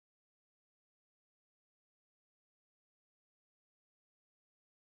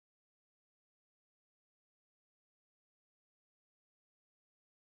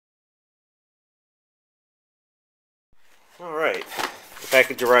Alright, the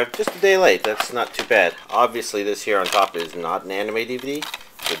package arrived just a day late. That's not too bad. Obviously this here on top is not an anime DVD.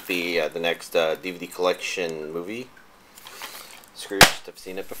 It would be the next DVD collection movie. Scrooged, I've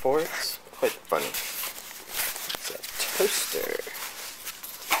seen it before. It's quite funny. It's a toaster.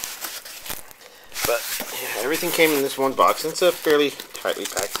 But yeah, everything came in this one box, and it's a fairly tightly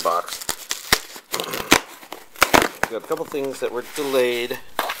packed box. We got a couple things that were delayed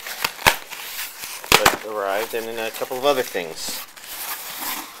but arrived, and then a couple of other things.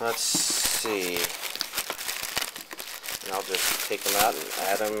 Let's see. And I'll just take them out and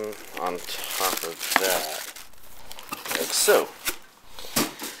add them on top of that. Like so.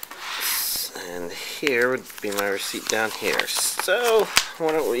 And here would be my receipt down here. So,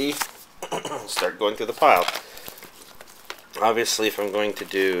 why don't we start going through the pile. Obviously, if I'm going to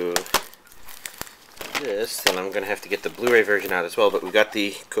do this, then I'm going to have to get the Blu-ray version out as well, but we got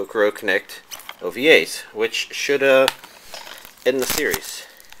the Kokoro Connect OVAs, which should end the series.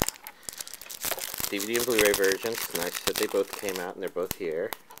 DVD and Blu-ray versions. Nice that they both came out and they're both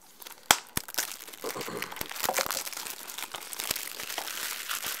here.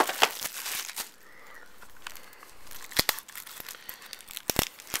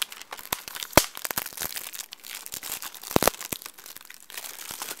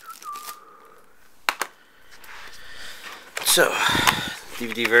 So,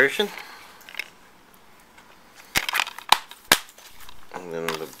 DVD version, and then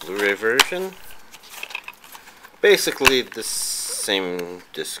the Blu-ray version. Basically the same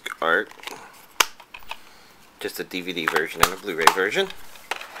disc art, just a DVD version and a Blu-ray version.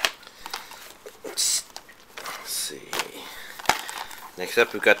 Let's see. Next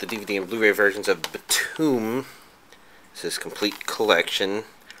up, we've got the DVD and Blu-ray versions of Btooom. This is complete collection.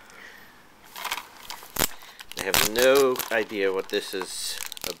 I have no idea what this is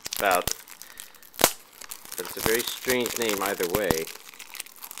about, but it's a very strange name either way.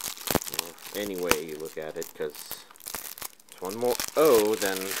 Well, any way you look at it, because it's one more O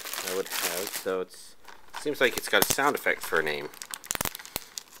than I would have, so it seems like it's got a sound effect for a name.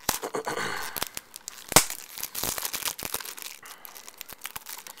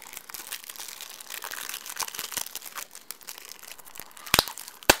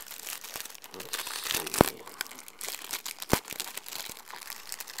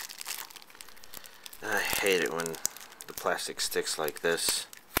 I hate it when the plastic sticks like this.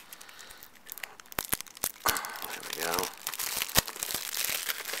 There we go.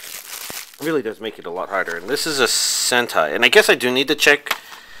 It really does make it a lot harder. And this is a Sentai. And I guess I do need to check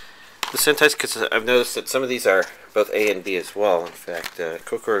the Sentais, because I've noticed that some of these are both A and B as well. In fact,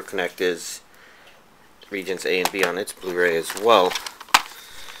 Kokoro Connect is regions A and B on its Blu-ray as well.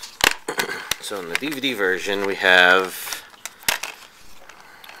 So in the DVD version, we have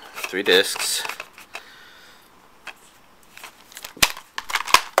 3 discs.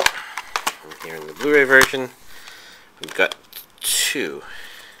 Here in the Blu-ray version, we've got 2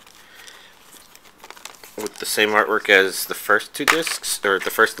 with the same artwork as the first 2 discs, or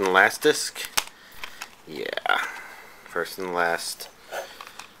the first and the last disc. Yeah, first and last.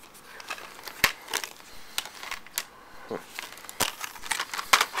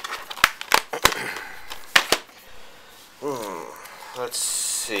 Let's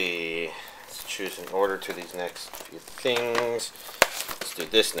see. Let's choose an order to these next few things. Let's do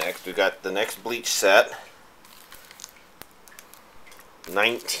this next. We've got the next Bleach set.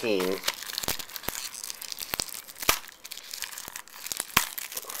 19.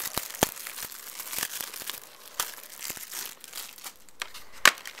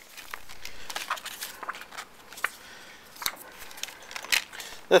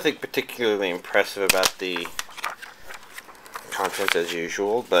 Nothing particularly impressive about the content as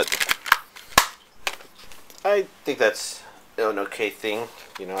usual, but I think that's an okay thing.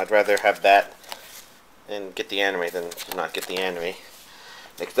 You know, I'd rather have that and get the anime than to not get the anime.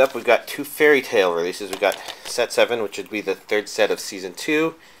 Next up, we've got 2 Fairy Tail releases. We've got set 7, which would be the 3rd set of season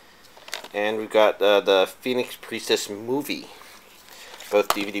 2, and we've got the Phoenix Priestess movie, both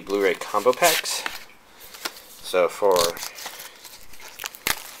DVD Blu-ray combo packs. So for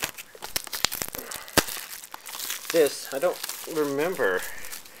this, I don't remember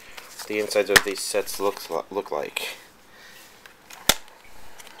what the insides of these sets look like.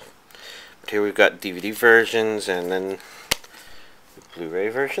 But here we've got DVD versions and then Blu-ray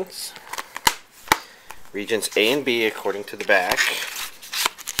versions. Regions A and B according to the back.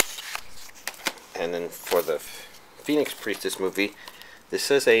 And then for the Phoenix Priestess movie, this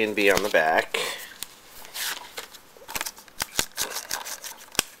says A and B on the back.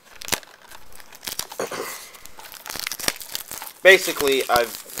 Basically,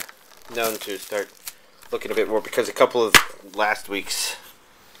 I've known to start looking a bit more because a couple of last week's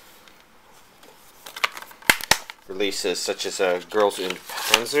releases, such as Girls in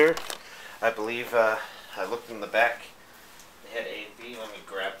Panzer, I believe I looked in the back. They had A and B. Let me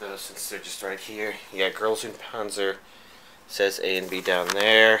grab those since they're just right here. Yeah, Girls in Panzer says A and B down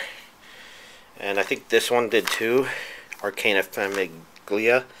there. And I think this one did too. Arcana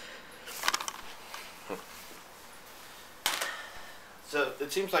Famiglia. So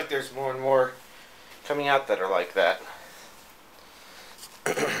it seems like there's more and more coming out that are like that.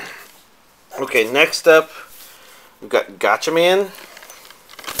 Okay, next up we've got Gatchaman.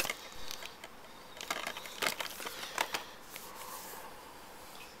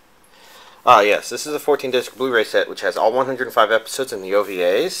 Ah yes, this is a 14-disc Blu-ray set which has all 105 episodes in the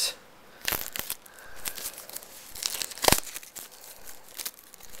OVAs.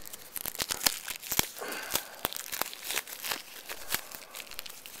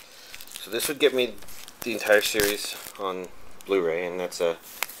 So this would get me the entire series on Blu-ray, and that's a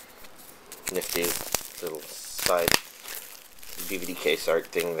nifty little side DVD case art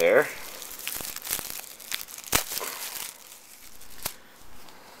thing there.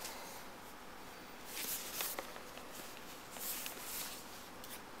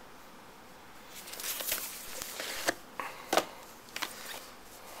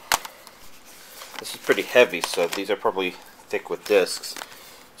 This is pretty heavy, so these are probably thick with discs.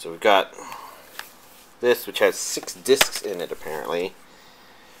 So we've got this, which has 6 discs in it apparently.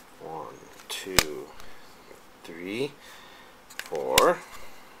 1, 2, 3, 4,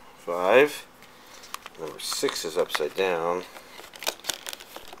 5. Number 6 is upside down.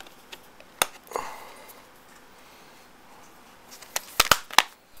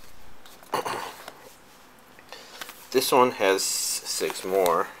 This one has 6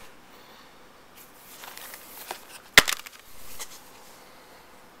 more.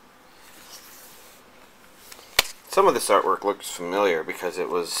 Some of this artwork looks familiar because it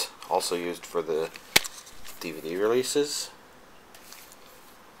was also used for the DVD releases.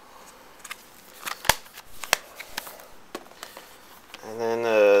 And then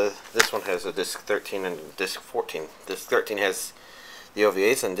this one has a disc 13 and disc 14. Disc 13 has the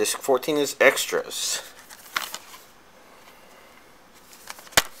OVAs and disc 14 is extras.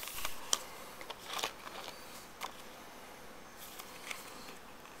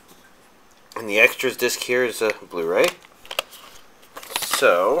 And the extras disc here is a Blu-ray.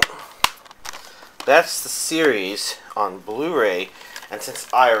 So that's the series on Blu-ray, and since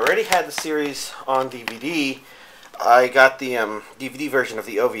I already had the series on DVD, I got the DVD version of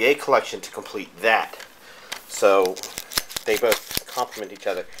the OVA collection to complete that. So they both complement each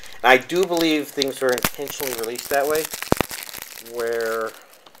other. And I do believe things were intentionally released that way, where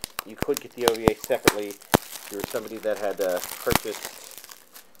you could get the OVA separately if you were somebody that had purchased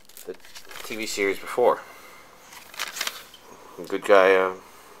the TV series before. Good guy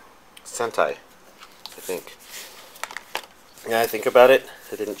Sentai, I think. Yeah, I think about it.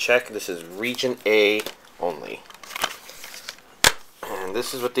 I didn't check. This is Region A only. And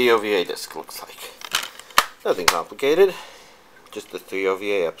this is what the OVA disc looks like. Nothing complicated. Just the 3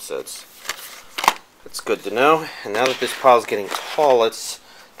 OVA episodes. That's good to know. And now that this pile is getting tall, let's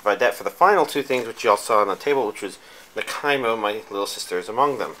divide that for the final 2 things which you all saw on the table, which was Nakaimo, My Little Sister is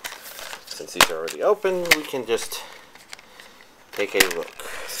Among Them. Since these are already open, we can just take a look.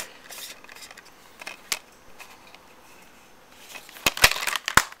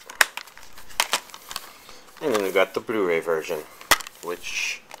 And then we've got the Blu-ray version,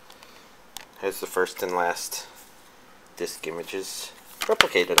 which has the first and last disc images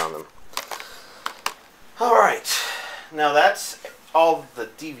replicated on them. Alright, now that's all the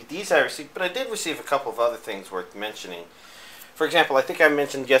DVDs I received, but I did receive a couple of other things worth mentioning. For example, I think I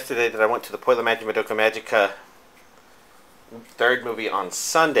mentioned yesterday that I went to the Puella Magi Madoka Magica 3rd movie on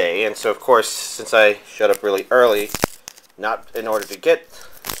Sunday, and so of course, since I showed up really early, not in order to get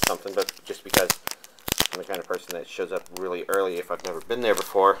something, but just because I'm the kind of person that shows up really early if I've never been there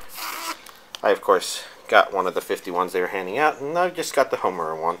before, I of course got one of the 50 ones they were handing out, and I just got the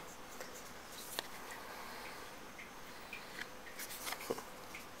Homer one.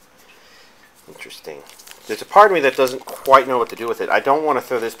 Interesting. There's a part of me that doesn't quite know what to do with it. I don't want to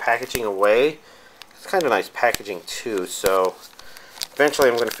throw this packaging away. It's kind of nice packaging too, so eventually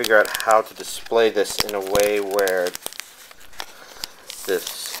I'm going to figure out how to display this in a way where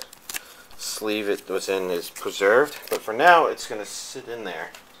this sleeve it was in is preserved. But for now, it's going to sit in there.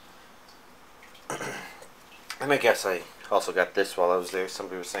 And I guess I also got this while I was there.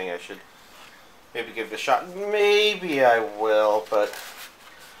 Somebody was saying I should maybe give it a shot. Maybe I will, but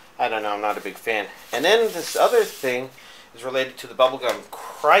I don't know, I'm not a big fan. And then this other thing is related to the Bubblegum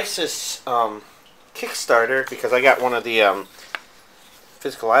Crisis Kickstarter because I got one of the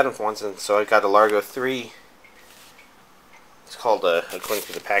physical items ones, and so I got a Largo 3. It's called, according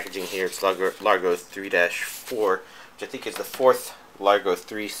to the packaging here, it's Largo 3-4, which I think is the 4th Largo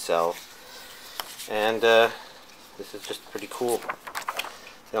 3 cell. And this is just pretty cool.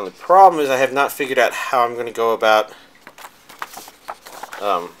 The only problem is I have not figured out how I'm going to go about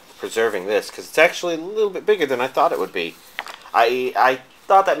preserving this, because it's actually a little bit bigger than I thought it would be. I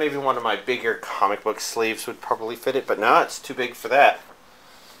thought that maybe one of my bigger comic book sleeves would probably fit it, but no, it's too big for that.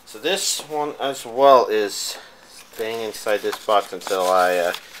 So this one as well is staying inside this box until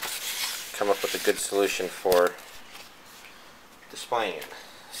I come up with a good solution for displaying it.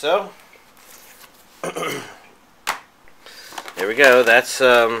 So there we go. That's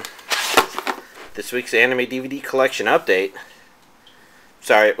this week's anime DVD collection update.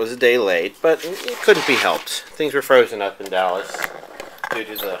 Sorry it was a day late, but it couldn't be helped. Things were frozen up in Dallas due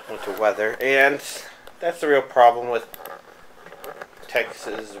to the winter weather, and that's the real problem with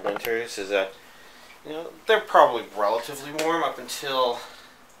Texas winters, is that, you know, they're probably relatively warm up until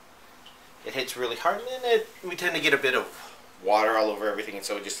it hits really hard, and then we tend to get a bit of water all over everything, and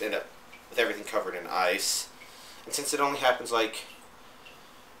so we just end up with everything covered in ice. And since it only happens like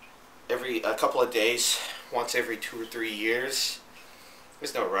every a couple of days, once every 2 or 3 years,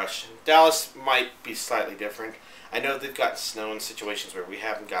 there's no rush. Dallas might be slightly different. I know they've gotten snow in situations where we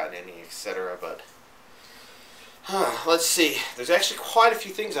haven't gotten any, etc., but let's see. There's actually quite a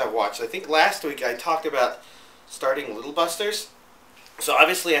few things I've watched. I think last week I talked about starting Little Busters. So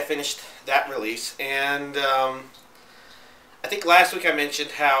obviously I finished that release, and I think last week I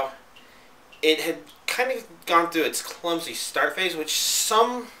mentioned how it had kind of gone through its clumsy start phase, which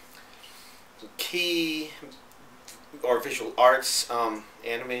some key or visual arts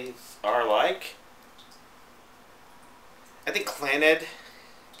animes are like. I think Clannad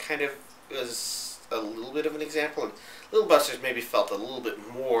kind of was a little bit of an example, and Little Busters maybe felt a little bit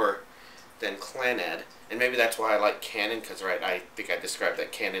more than Clannad, and maybe that's why I like Canon, because I think I described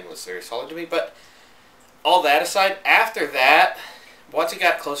that Canon was very solid to me. But all that aside, after that, once it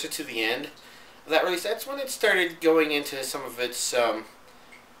got closer to the end of that release, that's when it started going into some of its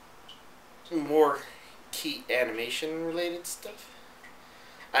more key animation related stuff,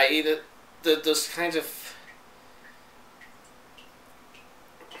 i.e. those kinds of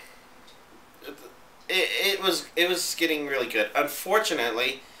it was getting really good.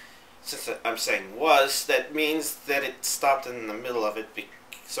 Unfortunately, since I'm saying was, that means that it stopped in the middle of it.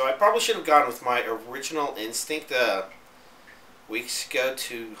 So I probably should have gone with my original instinct weeks ago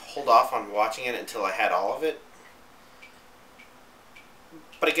to hold off on watching it until I had all of it.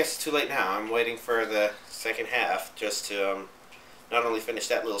 But I guess it's too late now. I'm waiting for the second half just to not only finish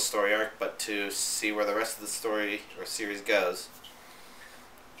that little story arc, but to see where the rest of the story or series goes.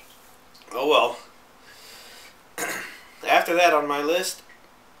 Oh well. After that on my list,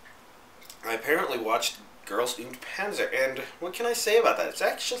 I apparently watched Girls und Panzer, and what can I say about that? It's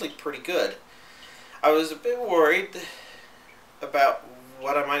actually pretty good. I was a bit worried about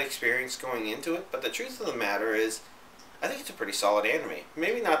what I might experience going into it, but the truth of the matter is, I think it's a pretty solid anime.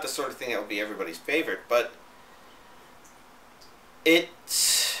 Maybe not the sort of thing that would be everybody's favorite, but it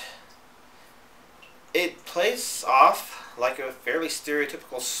plays off like a fairly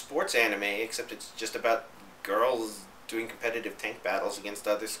stereotypical sports anime, except it's just about girls doing competitive tank battles against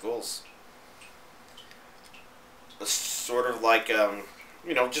other schools. It's sort of like,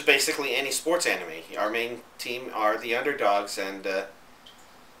 you know, just basically any sports anime. Our main team are the underdogs, and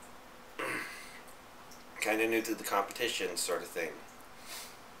kind of new to the competition sort of thing.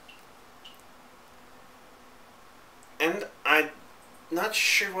 And I'm not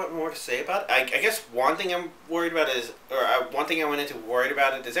sure what more to say about it. I guess one thing I'm worried about is, or one thing I went into worried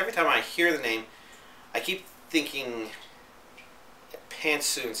about it is every time I hear the name, I keep thinking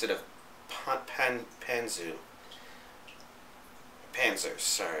Pantsu instead of Panzu. Panzer,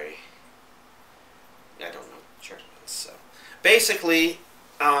 sorry. I don't know German, so basically,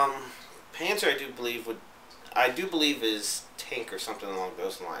 Panzer I do believe is tank or something along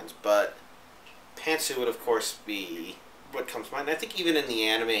those lines, but Pantsu would of course be what comes to mind. And I think even in the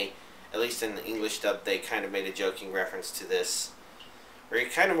anime, at least in the English dub, they kind of made a joking reference to this, where you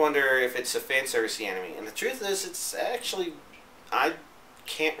kind of wonder if it's a fan service anime. And the truth is, it's actually, I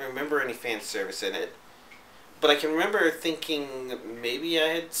can't remember any fan service in it, but I can remember thinking maybe I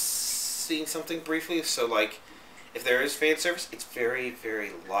had seen something briefly. So like, if there is fan service, it's very,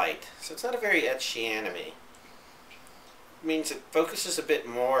 very light. So it's not a very ecchi anime. It means it focuses a bit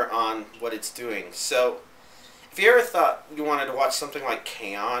more on what it's doing. So if you ever thought you wanted to watch something like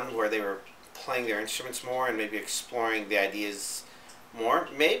K-On!, where they were playing their instruments more and maybe exploring the ideas more,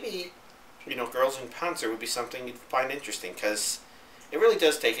 maybe you know, Girls in Concert would be something you'd find interesting, because it really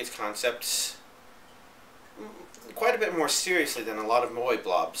does take its concepts quite a bit more seriously than a lot of moe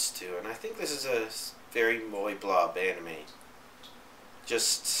blobs do, and I think this is a very moe blob anime.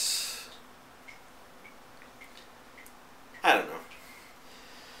 Just, I don't know.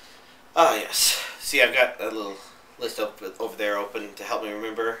 Ah, yes. See, I've got a little list over there open to help me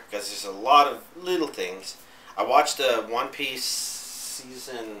remember, because there's a lot of little things. I watched One Piece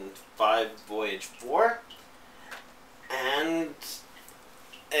Season 5 Voyage 4, and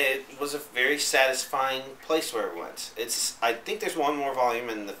it was a very satisfying place where it went. I think there's one more volume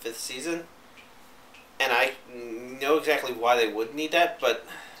in the 5th season, and I know exactly why they would need that, but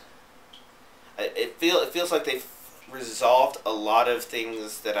it feels like they've resolved a lot of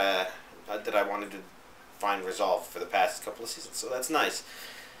things that I wanted to find resolved for the past couple of seasons, so that's nice.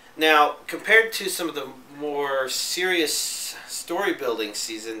 Now, compared to some of the more serious story building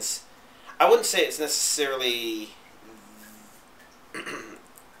seasons, I wouldn't say it's necessarily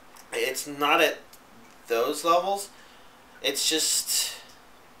it's not at those levels. It's just,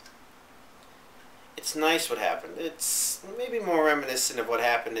 it's nice what happened. It's maybe more reminiscent of what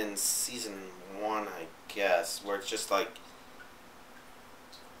happened in season 1, I guess, where it's just like,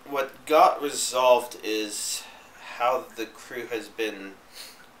 what got resolved is how the crew has been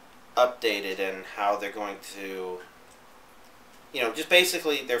updated and how they're going to, you know, just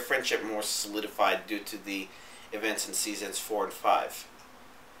basically their friendship more solidified due to the events in seasons 4 and 5.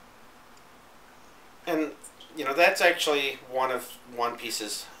 And, you know, that's actually one of One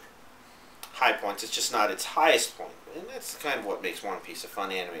Piece's high points. It's just not its highest point. And that's kind of what makes One Piece a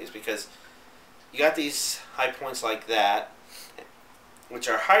fun anime, is because you got these high points like that, which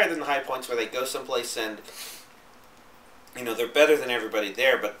are higher than the high points where they go someplace and, you know, they're better than everybody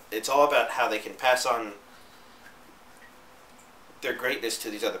there, but it's all about how they can pass on their greatness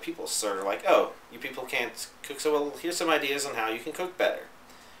to these other people. Sort of like, oh, you people can't cook so well, here's some ideas on how you can cook better.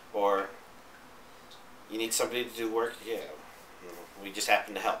 Or, you need somebody to do work, yeah, we just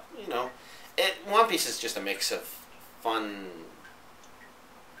happen to help. You know, One Piece is just a mix of fun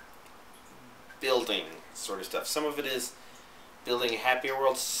building sort of stuff. Some of it is building a happier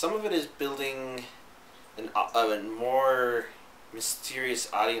world. Some of it is building a more mysterious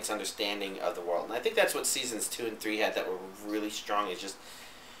audience understanding of the world. And I think that's what seasons 2 and 3 had that were really strong. Is just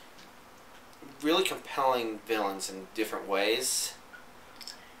really compelling villains in different ways,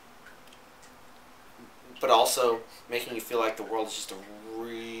 but also making you feel like the world is just a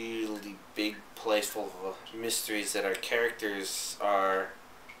really big place full of mysteries that our characters are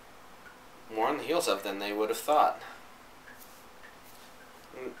more on the heels of than they would have thought.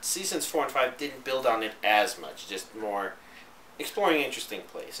 Seasons 4 and 5 didn't build on it as much, just more exploring interesting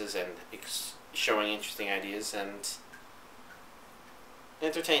places and showing interesting ideas and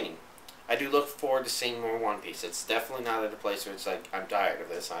entertaining. I do look forward to seeing more One Piece. It's definitely not at a place where it's like, I'm tired of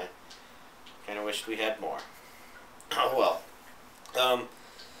this. I kind of wished we had more. Oh well.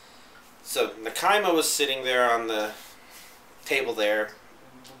 So Nakaimo was sitting there on the table there,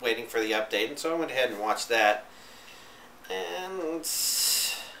 waiting for the update, and so I went ahead and watched that. And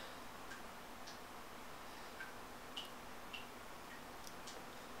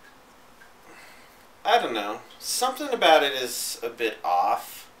I don't know. Something about it is a bit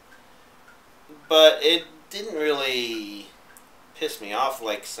off, but it didn't really piss me off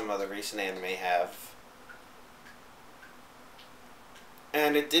like some other recent anime have.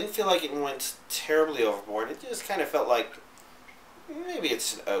 And it didn't feel like it went terribly overboard. It just kind of felt like maybe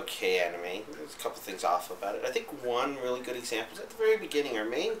it's an okay anime. There's a couple things off about it. I think one really good example is at the very beginning. Our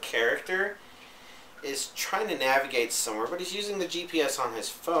main character is trying to navigate somewhere, but he's using the GPS on his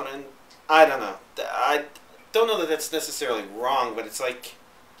phone, and I don't know. I don't know that that's necessarily wrong, but it's like,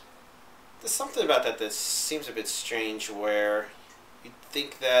 there's something about that seems a bit strange, where you'd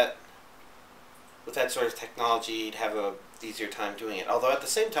think that with that sort of technology you'd have a easier time doing it. Although at the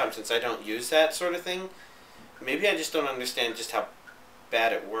same time, since I don't use that sort of thing, maybe I just don't understand just how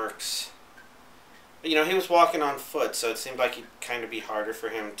bad it works. But, you know, he was walking on foot, so it seemed like it'd kind of be harder for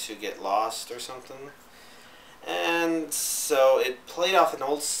him to get lost or something. And so it played off an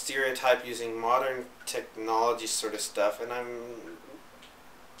old stereotype using modern technology sort of stuff, and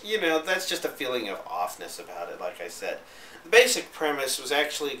you know, that's just a feeling of offness about it, like I said. The basic premise was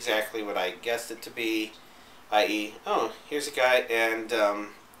actually exactly what I guessed it to be, i.e., oh, here's a guy, and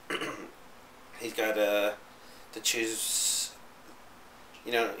he's got to choose,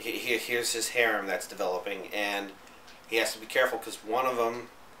 you know, here's his harem that's developing, and he has to be careful because one of them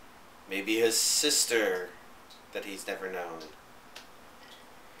may be his sister that he's never known.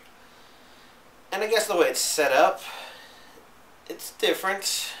 And I guess the way it's set up, it's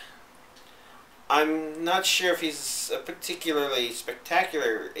different. I'm not sure if he's a particularly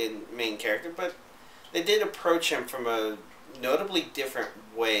spectacular main character, but they did approach him from a notably different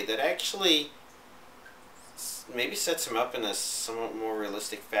way that actually maybe sets him up in a somewhat more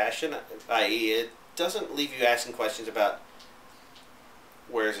realistic fashion, i.e. it doesn't leave you asking questions about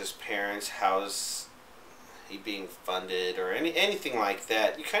where's his parents, how's he being funded, or anything like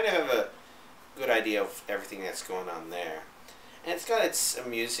that. You kind of have a good idea of everything that's going on there. And it's got its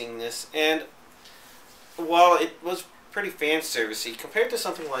amusingness, and while it was pretty fan servicey compared to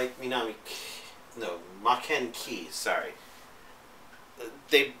something like Maken Key, sorry.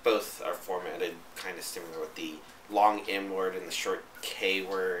 They both are formatted kind of similar with the long M word and the short K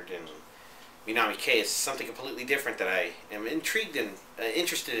word, and Minami K is something completely different that I am intrigued and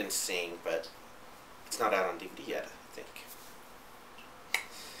interested in seeing, but it's not out on DVD yet, I think.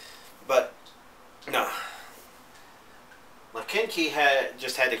 But no, Maken Key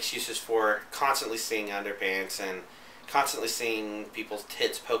just had excuses for constantly seeing underpants and constantly seeing people's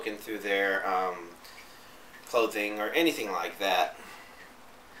tits poking through their clothing or anything like that.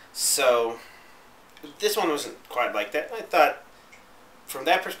 So this one wasn't quite like that. I thought from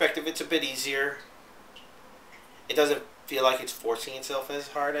that perspective it's a bit easier. It doesn't feel like it's forcing itself as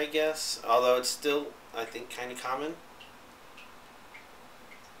hard, I guess, although it's still, I think, kind of common.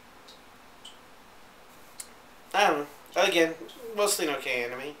 I don't know. Again, mostly an okay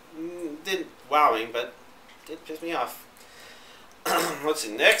anime. Didn't wow me, but did piss me off. Let's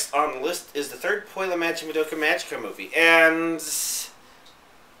see. Next on the list is the third Puella Magi Madoka Magica movie, and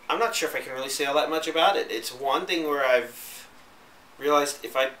I'm not sure if I can really say all that much about it. It's one thing where I've realized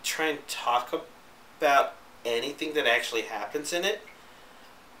if I try and talk about anything that actually happens in it,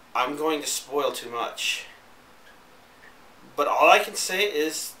 I'm going to spoil too much. But all I can say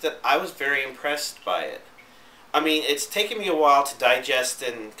is that I was very impressed by it. I mean, it's taken me a while to digest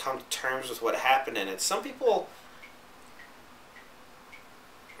and come to terms with what happened in it. Some people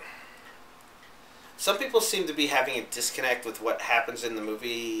seem to be having a disconnect with what happens in the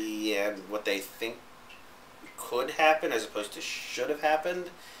movie and what they think could happen as opposed to should have happened.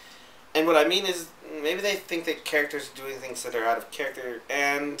 And what I mean is, maybe they think that characters are doing things that are out of character,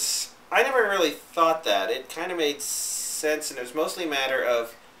 and I never really thought that. It kind of made sense, and it was mostly a matter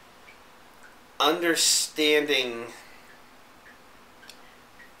of understanding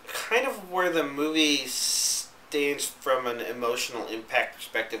kind of where the movie stands from an emotional impact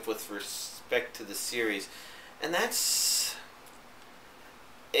perspective with respect to the series. And that's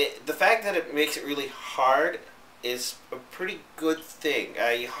it. The fact that it makes it really hard is a pretty good thing.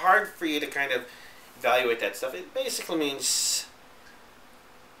 Hard for you to kind of evaluate that stuff. It basically means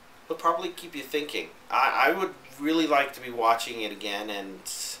it'll probably keep you thinking. I would really like to be watching it again, and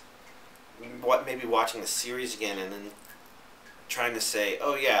maybe watching the series again and then trying to say,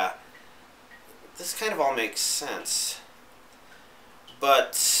 oh yeah, this kind of all makes sense.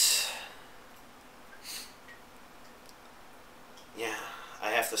 But yeah,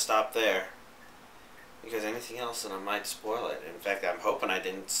 I have to stop there, because anything else then I might spoil it. In fact, I'm hoping I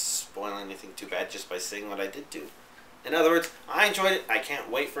didn't spoil anything too bad just by saying what I did do. In other words, I enjoyed it. I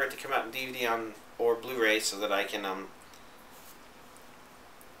can't wait for it to come out in DVD or Blu-ray so that I can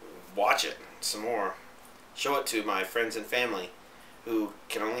watch it some more, show it to my friends and family who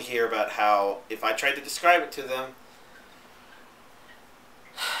can only hear about how, if I tried to describe it to them,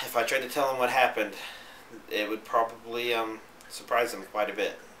 if I tried to tell them what happened, it would probably surprise them quite a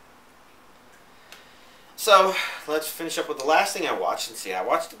bit. So let's finish up with the last thing I watched. And see, I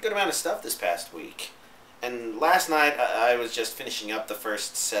watched a good amount of stuff this past week, and last night I was just finishing up the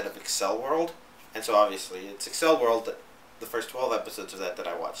first set of Excel World, and so obviously it's Excel World, the first 12 episodes of that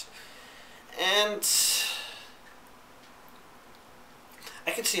I watched. And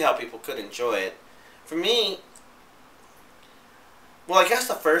I could see how people could enjoy it. For me, well, I guess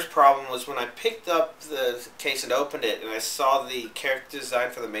the first problem was when I picked up the case and opened it and I saw the character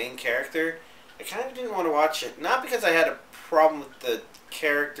design for the main character, I kind of didn't want to watch it. Not because I had a problem with the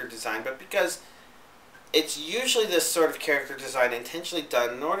character design, but because it's usually this sort of character design intentionally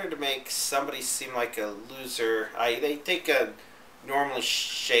done in order to make somebody seem like a loser. They take a normally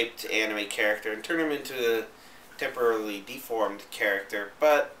shaped anime character and turn him into a temporarily deformed character.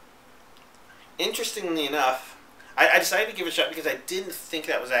 But interestingly enough, I decided to give it a shot because I didn't think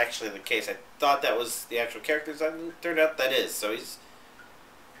that was actually the case. I thought that was the actual character design, and it turned out that is. So he's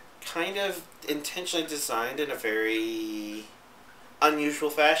kind of intentionally designed in a very unusual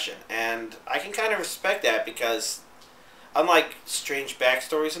fashion, and I can kind of respect that because unlike strange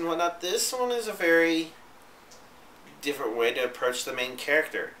backstories and whatnot, this one is a very different way to approach the main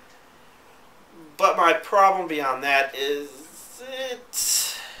character. But my problem beyond that is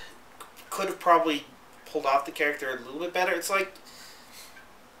it could have probably pulled off the character a little bit better. It's like,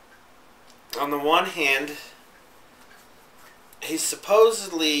 on the one hand, he's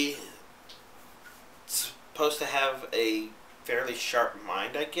supposedly supposed to have a fairly sharp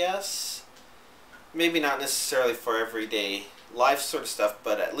mind, I guess. Maybe not necessarily for everyday life sort of stuff,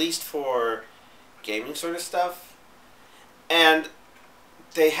 but at least for gaming sort of stuff. And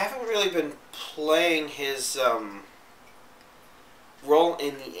they haven't really been playing his role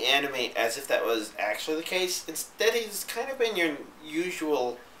in the anime as if that was actually the case. Instead, he's kind of been your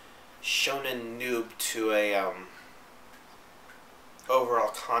usual shonen noob to a overall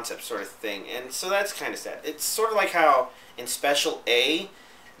concept sort of thing, and so that's kind of sad. It's sort of like how in Special A,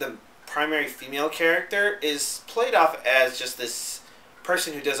 the primary female character is played off as just this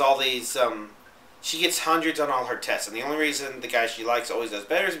person who does all these, she gets hundreds on all her tests, and the only reason the guy she likes always does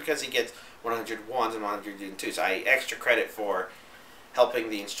better is because he gets 101s and 102s. So I extra credit for helping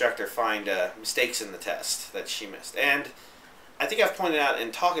the instructor find mistakes in the test that she missed. And I think I've pointed out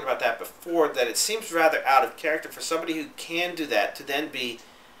in talking about that before that it seems rather out of character for somebody who can do that to then be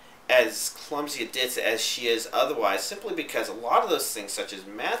as clumsy a ditz as she is otherwise, simply because a lot of those things, such as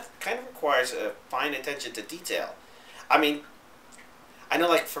math, kind of requires a fine attention to detail. I mean, I know,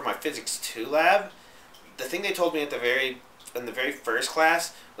 like, for my Physics 2 lab, the thing they told me in the very first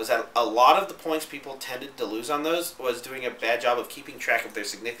class was that a lot of the points people tended to lose on those was doing a bad job of keeping track of their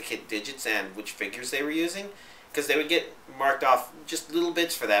significant digits and which figures they were using. Because they would get marked off just little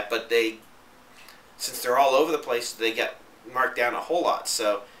bits for that, but since they're all over the place, they get marked down a whole lot.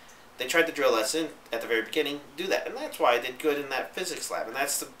 So they tried to drill us in at the very beginning, do that. And that's why I did good in that physics lab. And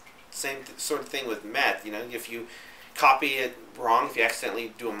that's the same sort of thing with math. You know, if you copy it wrong, if you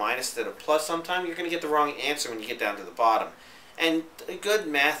accidentally do a minus instead of plus sometime, you're going to get the wrong answer when you get down to the bottom. And a good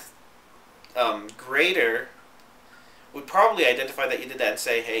math grader would probably identify that you did that and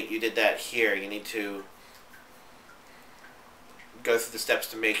say, hey, you did that here. You need to go through the steps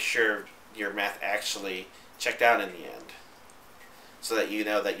to make sure your math actually checked out in the end, so that you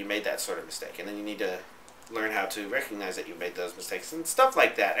know that you made that sort of mistake. And then you need to learn how to recognize that you made those mistakes and stuff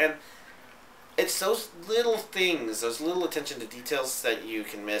like that. And it's those little things, those little attention to details that you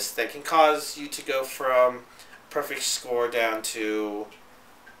can miss that can cause you to go from perfect score down to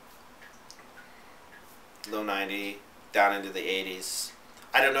low 90, down into the 80s.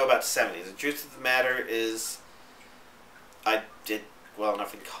 I don't know about 70s. The truth of the matter is I did well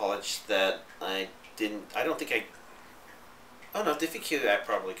enough in college that I don't think I... Oh no, DiffyQ I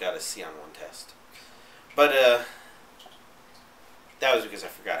probably got a C on one test. But, that was because I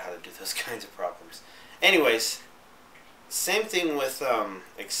forgot how to do those kinds of problems. Anyways, same thing with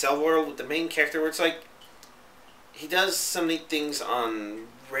Excel World with the main character, where it's like, he does some neat things on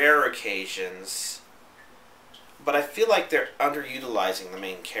rare occasions, but I feel like they're underutilizing the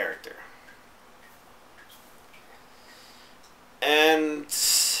main character. And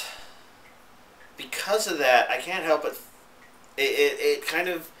because of that, I can't help it. It kind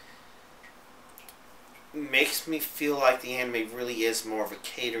of makes me feel like the anime really is more of a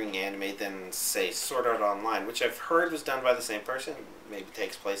catering anime than, say, Sword Art Online, which I've heard was done by the same person, maybe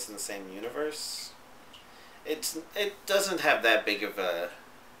takes place in the same universe. It doesn't have that big of a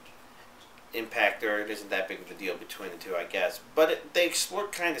impact, or it isn't that big of a deal between the two, I guess. But they explore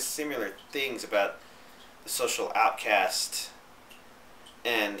kind of similar things about the social outcast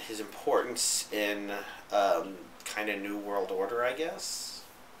and his importance in kind of New World Order, I guess.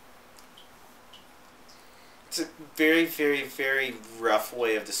 It's a very, very, very rough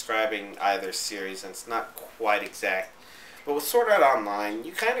way of describing either series, and it's not quite exact. But with Sword Art Online,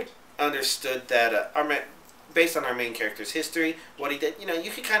 you kind of understood that, based on our main character's history, what he did, you know,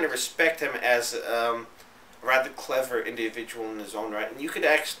 you could kind of respect him as a rather clever individual in his own right, and you could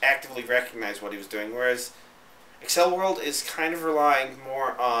actively recognize what he was doing, whereas Excel World is kind of relying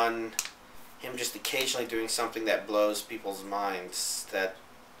more on him just occasionally doing something that blows people's minds,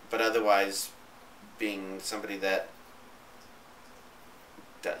 but otherwise being somebody that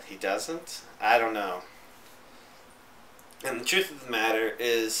he doesn't. I don't know. And the truth of the matter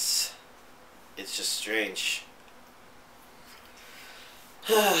is, it's just strange.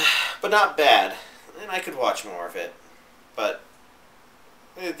 But not bad. And I could watch more of it. But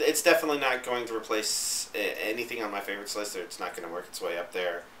it's definitely not going to replace anything on my favorites list, or it's not going to work its way up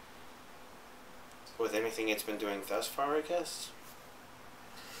there with anything it's been doing thus far, I guess.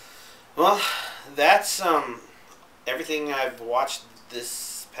 Well, that's everything I've watched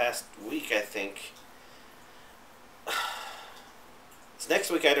this past week, I think. This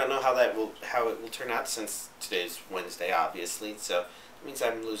next week, I don't know how it will turn out, since today's Wednesday, obviously, so it means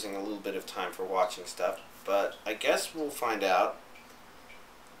I'm losing a little bit of time for watching stuff, but I guess we'll find out.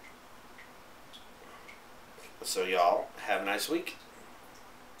 So y'all, have a nice week.